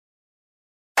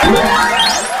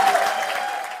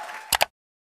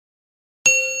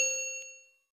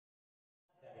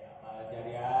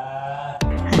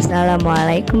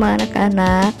Assalamualaikum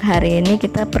anak-anak. Hari ini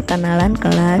kita perkenalan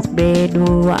kelas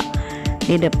B2.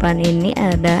 Di depan ini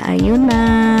ada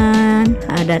ayunan,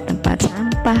 ada tempat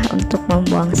sampah untuk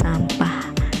membuang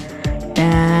sampah,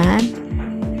 dan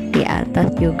di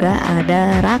atas juga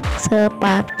ada rak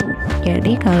sepatu.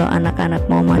 Jadi kalau anak-anak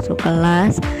mau masuk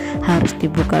kelas harus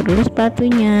dibuka dulu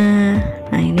sepatunya.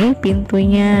 Nah, ini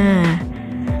pintunya,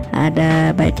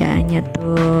 ada bacaannya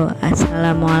tuh,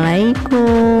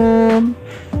 Assalamualaikum.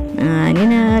 Nah,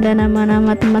 ini ada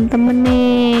nama-nama teman-teman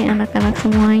nih, anak-anak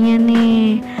semuanya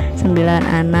nih, 9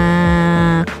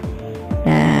 anak.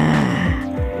 Nah,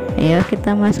 ayo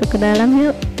kita masuk ke dalam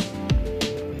yuk.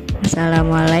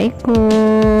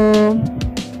 Assalamualaikum.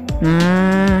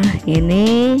 Nah,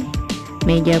 ini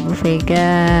meja Bu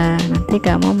Vega. Nanti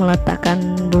kamu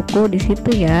meletakkan buku di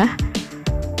situ ya.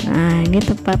 Nah, ini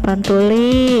tempat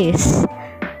tulis.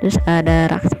 Terus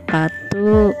ada rak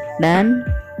sepatu dan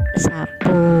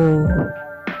sapu.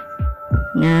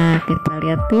 Nah, kita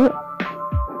lihat tuh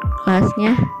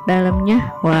kelasnya, dalamnya.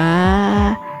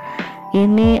 Wah,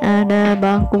 ini ada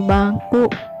bangku-bangku.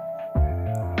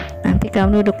 Nanti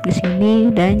kamu duduk di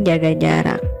sini dan jaga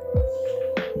jarak.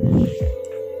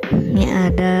 Ini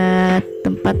ada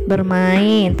tempat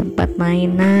bermain, tempat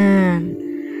mainan.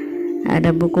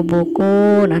 Ada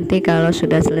buku-buku. Nanti kalau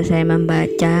sudah selesai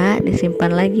membaca,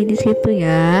 disimpan lagi di situ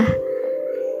ya.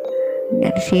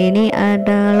 Dari sini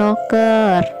ada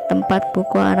loker, tempat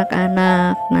buku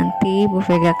anak-anak. Nanti Bu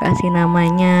Vega kasih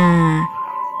namanya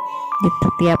di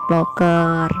setiap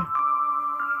loker.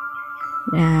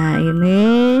 Nah, ini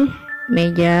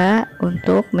meja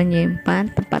untuk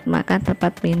menyimpan tempat makan,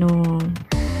 tempat minum.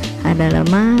 Ada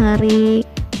lemari.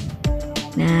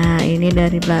 Nah, ini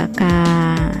dari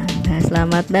belakang. Nah,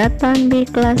 selamat datang di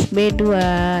kelas B2.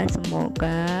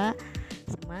 Semoga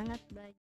semangat belajar.